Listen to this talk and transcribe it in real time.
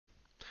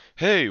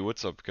Hey,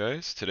 what's up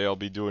guys? Today I'll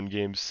be doing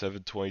game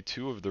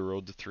 722 of the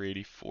Road to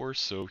 384,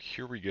 so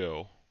here we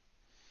go.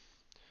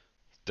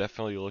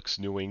 Definitely looks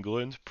New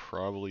England,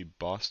 probably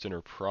Boston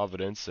or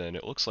Providence, and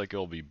it looks like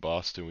it'll be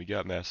Boston. We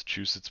got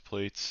Massachusetts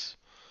plates.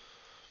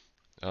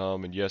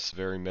 And yes,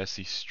 very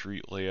messy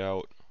street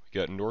layout. We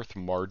got North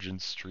Margin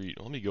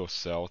Street. Let me go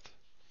south.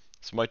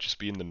 This might just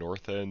be in the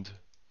north end.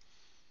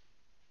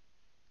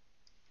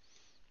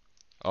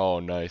 Oh,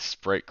 nice.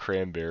 Sprite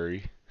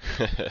Cranberry.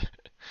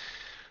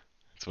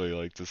 That's what you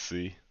like to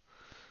see.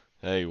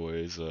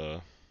 Anyways, yeah,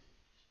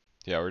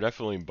 we're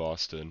definitely in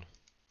Boston.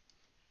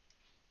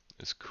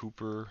 Is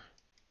Cooper...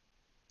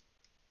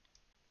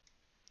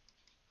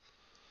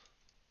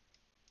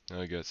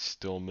 Now I got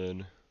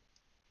Stillman.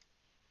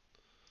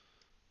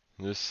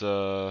 This,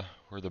 where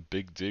the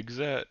big dig's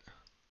at?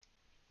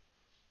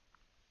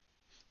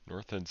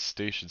 North End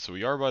Station. So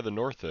we are by the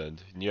North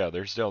End. And yeah,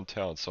 there's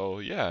downtown. So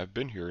yeah, I've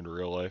been here in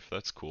real life.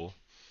 That's cool.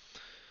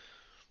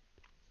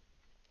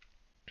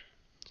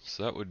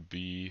 So that would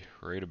be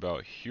right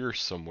about here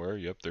somewhere.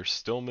 Yep, there's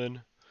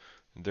Stillman.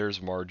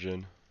 There's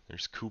Margin.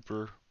 There's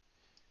Cooper.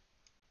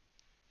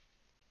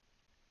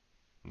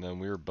 And then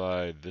we were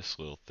by this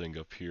little thing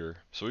up here.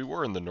 So we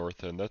were in the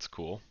North End. That's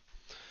cool.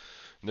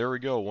 And there we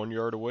go. 1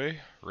 yard away.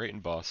 Right in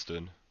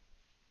Boston.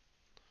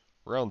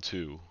 Round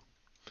 2.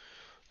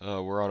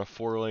 We're on a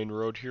 4-lane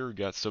road here. We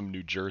got some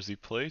New Jersey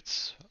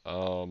plates.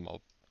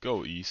 I'll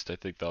go east. I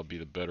think that'll be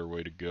the better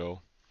way to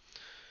go.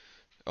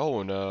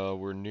 Oh, and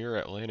we're near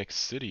Atlantic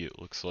City, it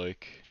looks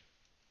like.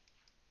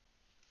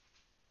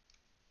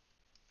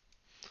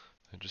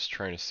 I'm just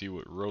trying to see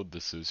what road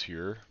this is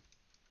here.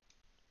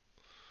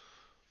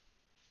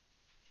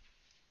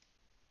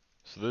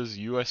 So this is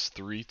US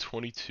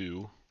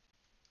 322.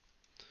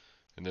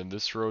 And then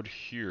this road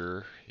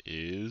here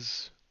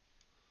is...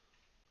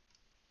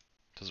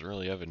 Doesn't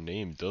really have a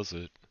name, does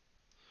it?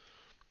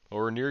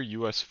 Well, we're near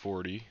US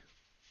 40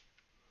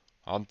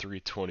 on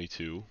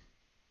 322.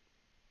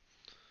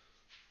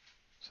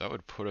 So that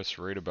would put us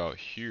right about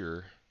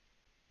here.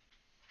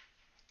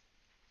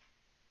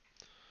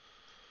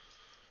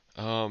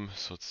 So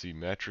let's see,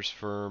 Mattress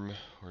Firm.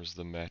 Where's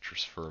the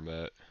Mattress Firm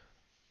at?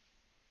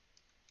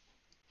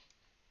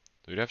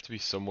 We'd have to be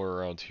somewhere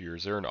around here.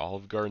 Is there an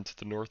Olive Garden to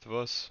the north of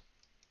us?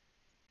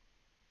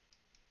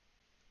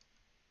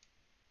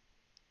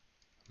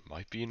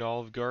 Might be an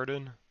Olive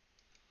Garden.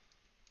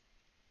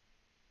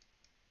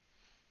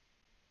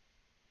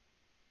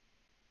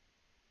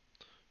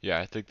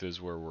 Yeah, I think this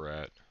is where we're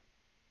at.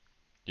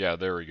 Yeah,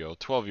 there we go.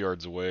 12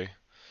 yards away.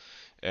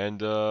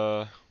 And,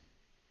 let's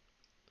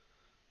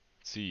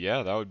see,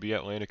 yeah, that would be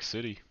Atlantic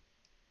City.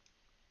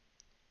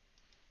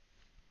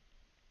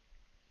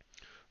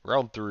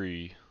 Round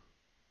 3.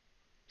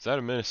 Is that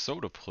a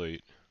Minnesota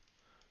plate?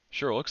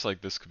 Sure, looks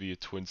like this could be a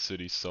Twin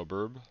Cities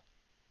suburb.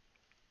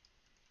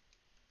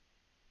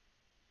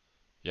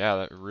 Yeah,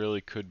 that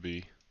really could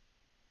be.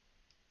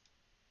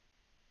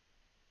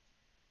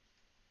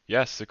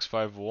 Yeah,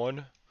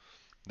 651.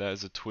 That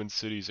is a Twin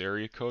Cities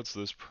area code, so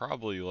there's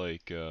probably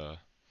like,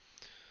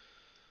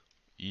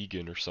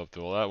 Egan or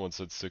something. Well, that one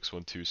said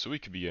 612, so we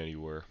could be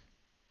anywhere.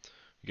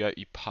 We got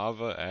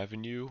Ipava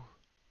Avenue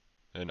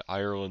and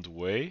Ireland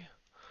Way.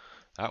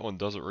 That one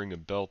doesn't ring a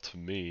bell to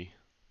me.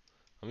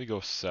 Let me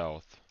go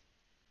south.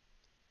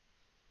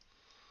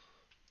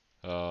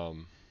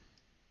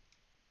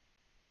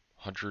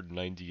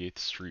 198th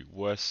Street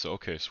West.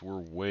 Okay, so we're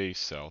way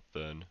south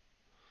then.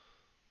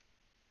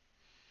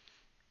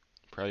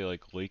 Probably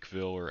like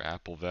Lakeville or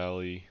Apple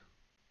Valley.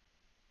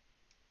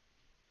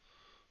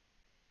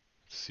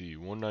 Let's see,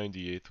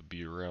 198th would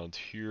be around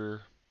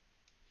here.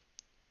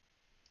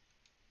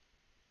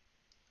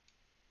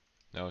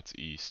 Now it's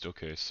east.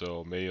 Okay,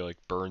 so maybe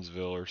like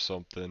Burnsville or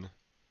something.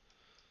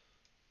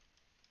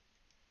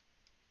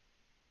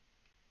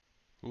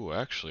 Ooh,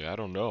 actually, I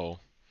don't know.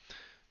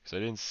 Because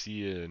I didn't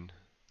see it in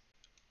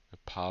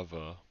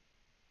Pava.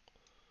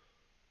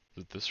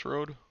 Is it this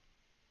road?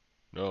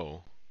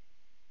 No.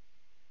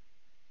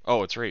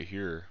 Oh, it's right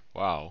here.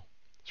 Wow.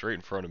 It's right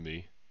in front of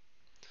me.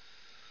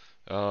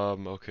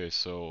 Okay,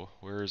 so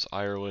where's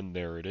Ireland?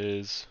 There it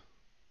is.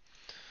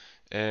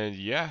 And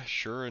yeah,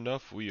 sure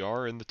enough, we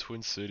are in the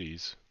Twin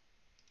Cities.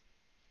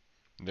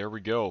 And there we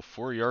go,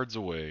 4 yards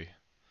away.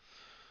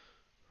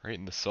 Right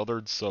in the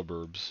southern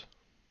suburbs.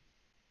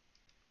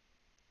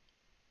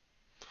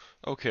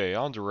 Okay,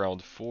 on to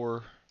round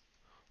 4.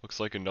 Looks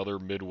like another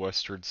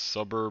Midwestern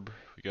suburb.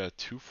 We got a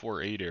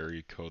 248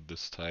 area code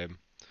this time.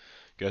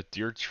 Got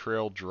Deer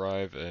Trail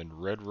Drive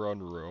and Red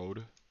Run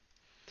Road.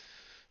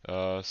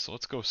 So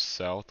let's go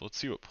south. Let's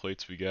see what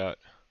plates we got.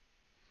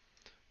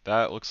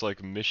 That looks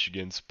like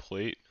Michigan's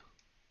plate.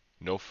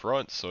 No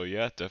front, so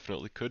yeah,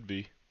 definitely could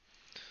be.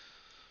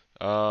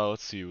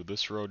 Let's see, will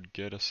this road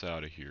get us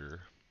out of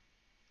here?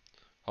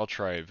 I'll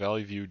try it.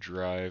 Valley View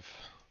Drive.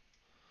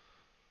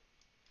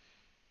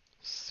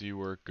 See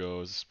where it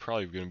goes. It's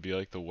probably going to be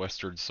like the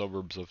western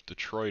suburbs of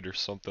Detroit or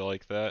something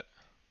like that.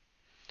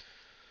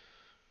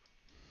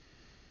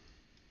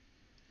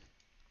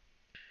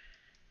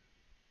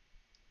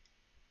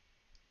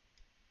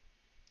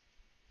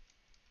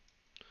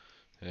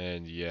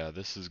 And yeah,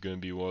 this is going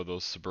to be one of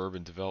those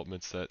suburban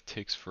developments that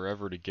takes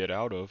forever to get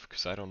out of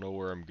because I don't know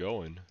where I'm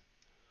going.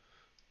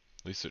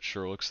 At least it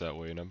sure looks that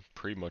way, and I'm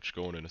pretty much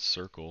going in a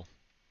circle.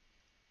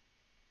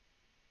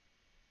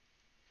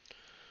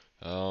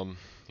 Um,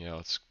 yeah,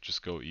 let's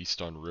just go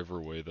east on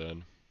Riverway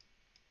then.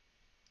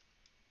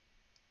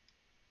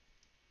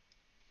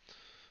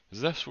 Is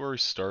that where we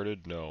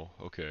started? No.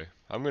 Okay.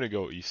 I'm gonna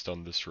go east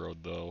on this road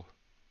though.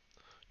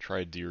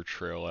 Try Deer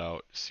Trail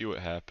out, see what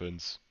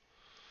happens.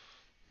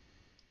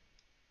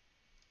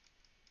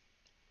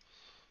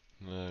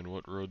 And then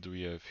what road do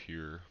we have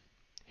here?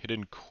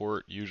 Hidden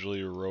Court,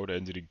 usually a road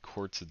ended in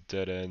Court's a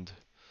dead end.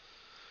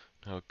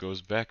 Now it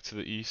goes back to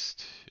the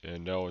east,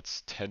 and now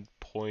it's 10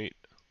 Point.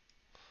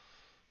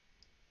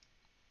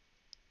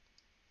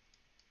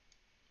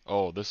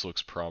 Oh, this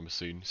looks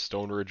promising.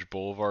 Stone Ridge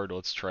Boulevard,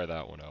 let's try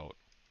that one out.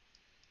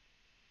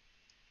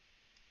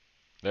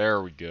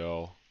 There we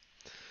go.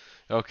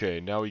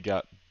 Okay, now we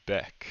got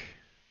Beck.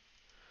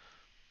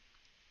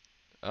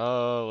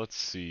 Let's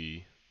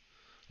see.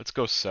 Let's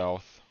go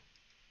south.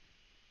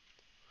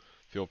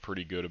 Feel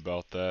pretty good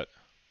about that.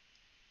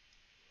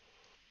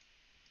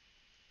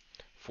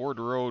 Ford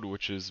Road,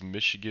 which is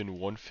Michigan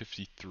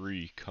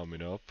 153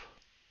 coming up.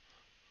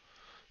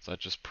 So that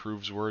just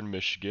proves we're in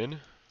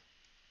Michigan.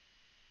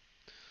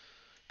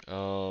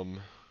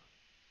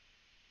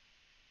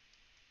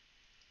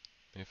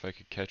 If I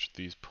could catch what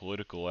these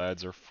political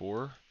ads are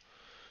for,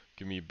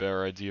 give me a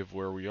better idea of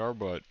where we are,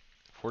 but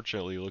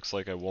fortunately it looks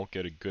like I won't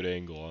get a good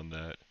angle on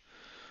that.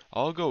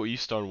 I'll go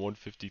east on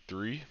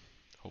 153.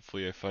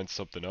 Hopefully I find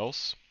something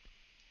else.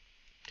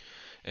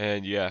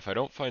 And yeah, if I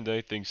don't find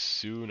anything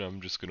soon, I'm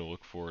just going to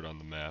look for it on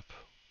the map.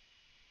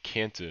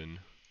 Canton.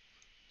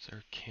 Is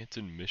there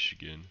Canton,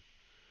 Michigan?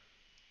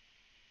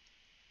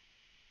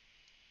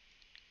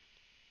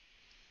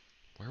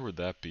 Where would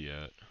that be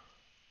at?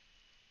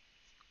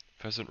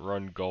 Pheasant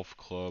Run Golf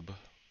Club.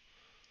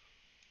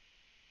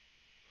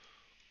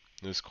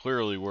 This is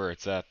clearly where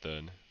it's at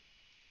then.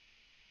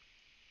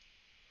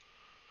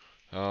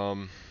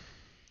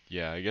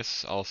 Yeah, I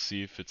guess I'll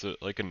see if it's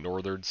like a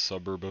northern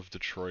suburb of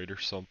Detroit or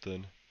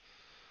something.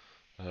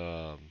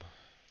 But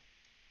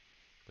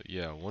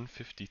yeah,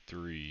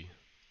 153.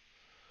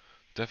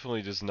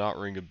 Definitely does not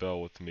ring a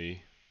bell with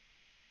me.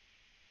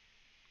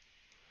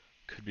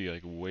 Could be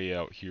like way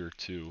out here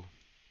too.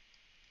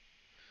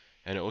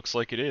 And it looks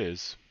like it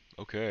is.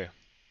 Okay.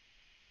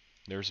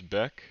 There's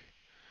Beck.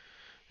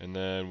 And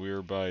then we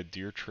are by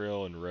Deer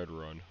Trail and Red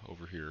Run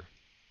over here.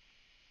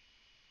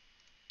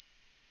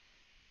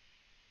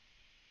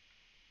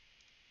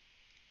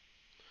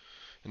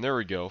 And there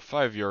we go,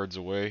 5 yards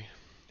away.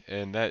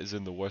 And that is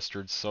in the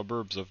western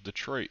suburbs of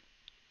Detroit.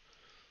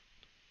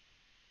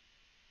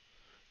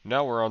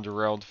 Now we're on to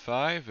round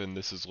 5, and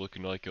this is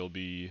looking like it'll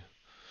be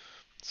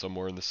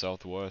somewhere in the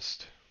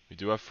southwest. We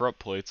do have front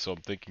plates, so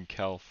I'm thinking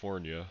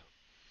California.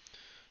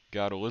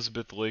 Got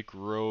Elizabeth Lake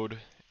Road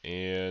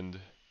and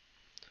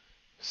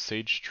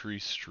Sage Tree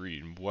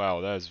Street.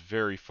 Wow, that is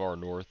very far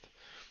north.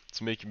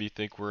 It's making me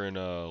think we're in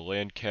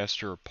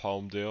Lancaster or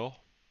Palmdale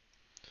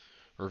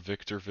or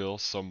Victorville,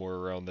 somewhere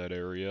around that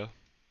area,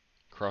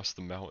 across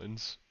the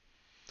mountains.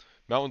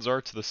 Mountains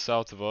are to the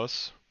south of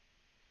us.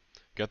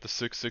 Got the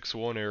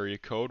 661 area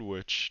code,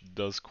 which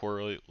does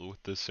correlate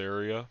with this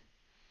area.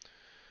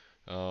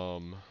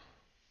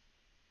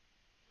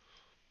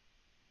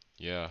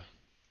 Yeah,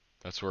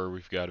 that's where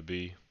we've got to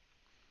be.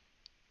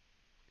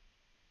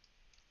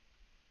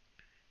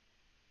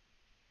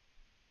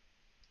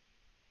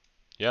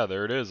 Yeah,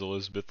 there it is,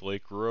 Elizabeth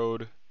Lake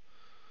Road.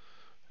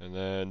 And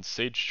then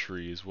Sage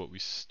Tree is what we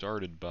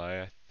started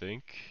by, I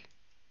think.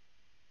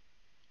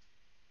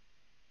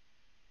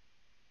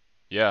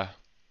 Yeah,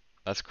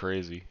 that's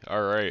crazy.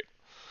 Alright,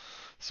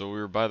 so we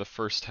were by the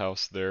first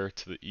house there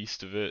to the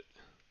east of it.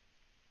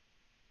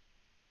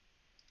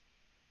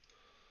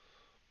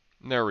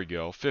 And there we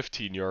go,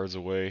 15 yards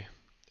away.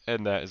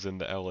 And that is in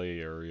the LA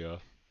area.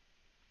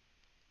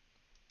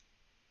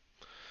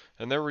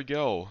 And there we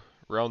go.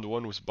 Round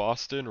 1 was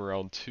Boston,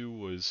 round 2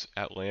 was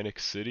Atlantic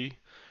City,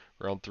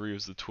 round 3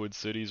 was the Twin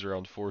Cities,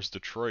 round 4 is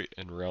Detroit,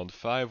 and round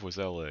 5 was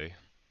LA.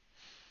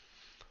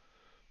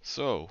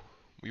 So,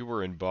 we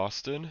were in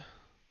Boston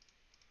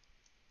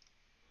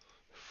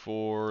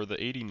for the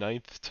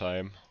 89th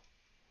time,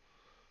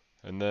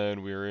 and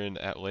then we were in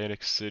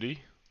Atlantic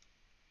City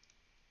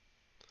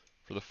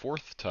for the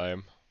 4th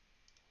time,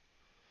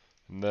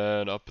 and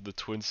then up in the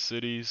Twin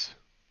Cities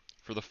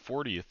for the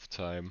 40th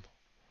time,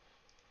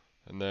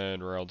 and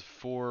then round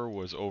 4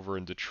 was over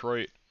in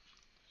Detroit,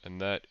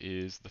 and that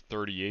is the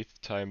 38th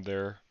time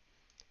there,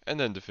 and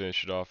then to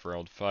finish it off,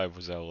 round 5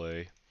 was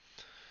LA,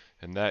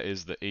 and that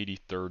is the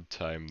 83rd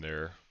time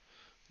there.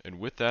 And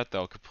with that,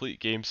 that'll complete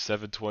game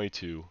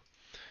 722.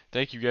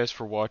 Thank you guys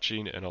for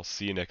watching, and I'll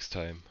see you next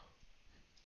time.